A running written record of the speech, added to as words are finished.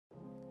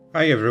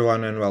Hi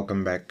everyone and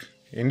welcome back.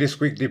 In this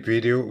quick tip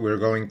video we're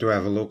going to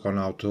have a look on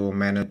how to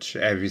manage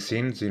heavy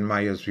scenes in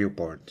Maya's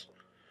viewport.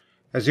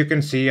 As you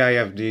can see, I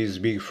have this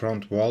big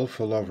front wall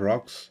full of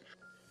rocks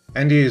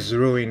and it is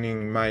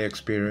ruining my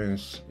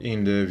experience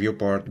in the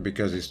viewport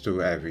because it's too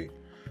heavy.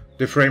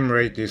 The frame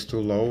rate is too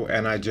low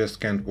and I just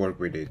can't work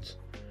with it.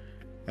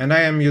 And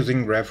I am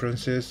using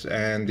references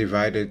and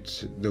divided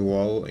the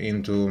wall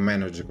into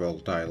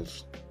manageable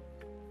tiles.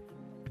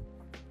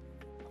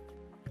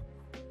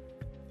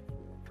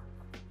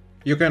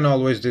 You can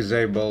always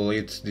disable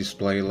its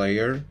display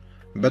layer,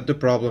 but the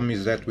problem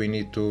is that we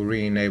need to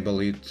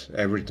re-enable it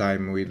every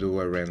time we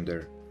do a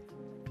render.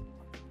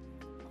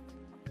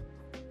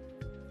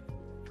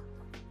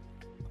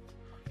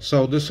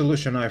 So the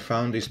solution I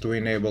found is to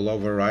enable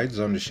overrides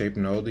on the shape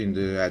node in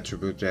the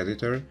attribute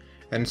editor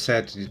and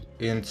set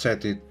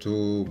it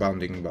to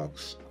bounding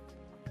box.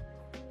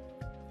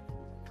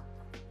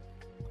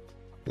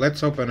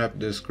 Let's open up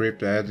the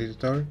script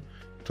editor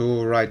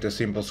to write a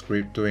simple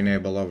script to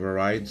enable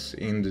overrides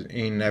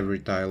in every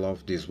tile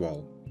of this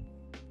wall.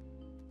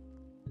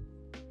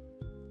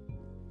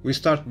 We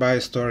start by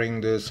storing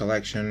the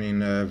selection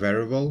in a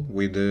variable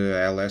with the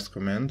ls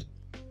command.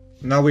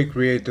 Now we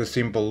create a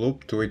simple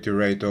loop to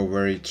iterate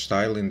over each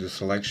tile in the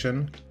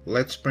selection.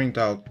 Let's print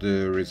out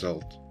the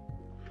result.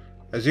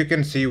 As you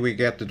can see, we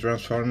get the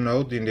transform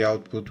node in the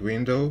output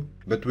window,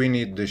 but we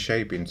need the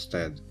shape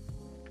instead.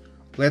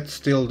 Let's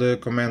steal the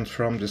command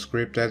from the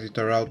script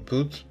editor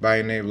output by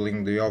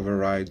enabling the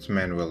overrides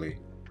manually.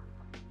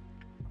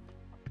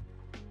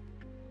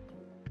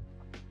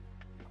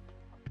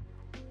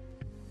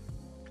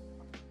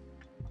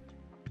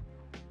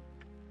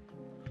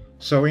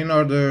 So in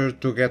order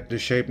to get the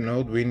shape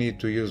node, we need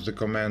to use the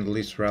command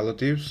list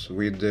relatives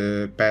with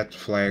the path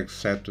flag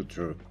set to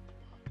true.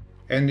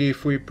 And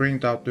if we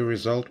print out the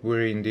result,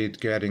 we're indeed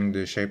getting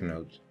the shape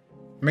node.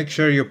 Make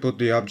sure you put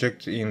the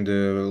object in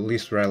the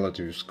list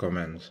relatives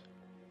command.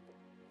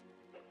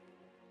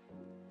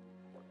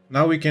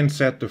 Now we can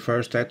set the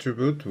first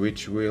attribute,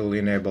 which will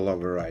enable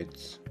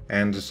overrides,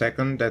 and the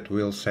second that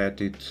will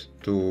set it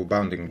to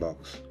bounding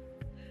box.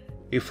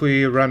 If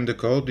we run the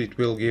code, it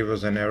will give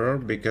us an error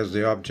because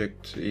the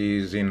object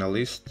is in a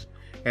list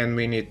and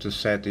we need to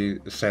set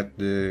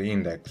the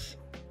index.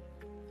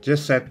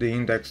 Just set the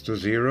index to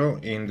 0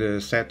 in the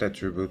set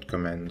attribute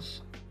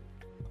commands.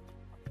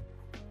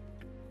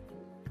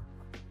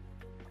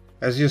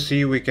 As you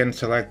see, we can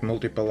select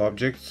multiple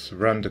objects,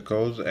 run the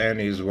code,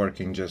 and it is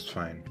working just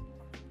fine.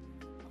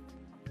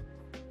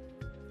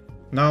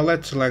 Now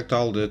let's select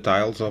all the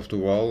tiles of the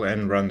wall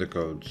and run the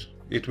code.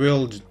 It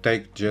will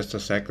take just a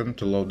second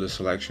to load the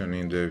selection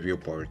in the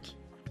viewport.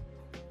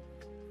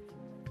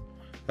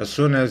 As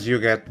soon as you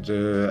get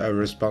a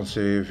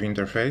responsive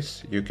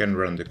interface, you can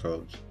run the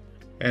code.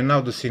 And now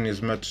the scene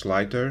is much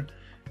lighter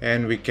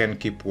and we can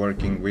keep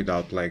working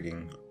without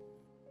lagging.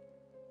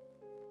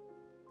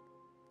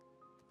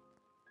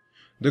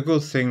 The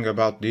good thing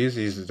about this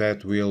is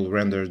that we'll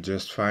render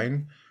just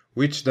fine,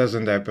 which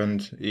doesn't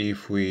happen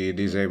if we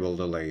disable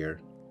the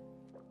layer.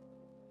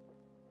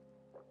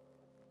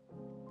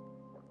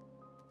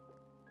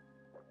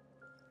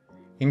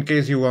 In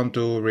case you want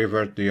to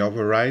revert the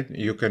override,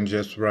 you can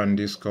just run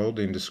this code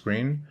in the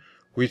screen,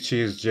 which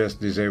is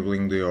just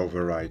disabling the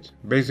override.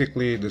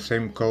 Basically the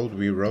same code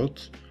we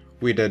wrote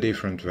with a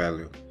different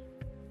value.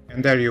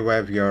 And there you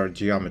have your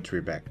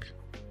geometry back.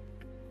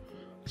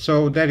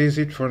 So that is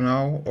it for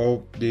now.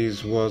 Hope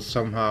this was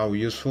somehow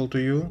useful to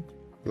you.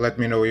 Let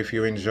me know if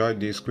you enjoyed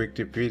this quick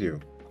tip video.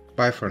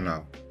 Bye for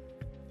now.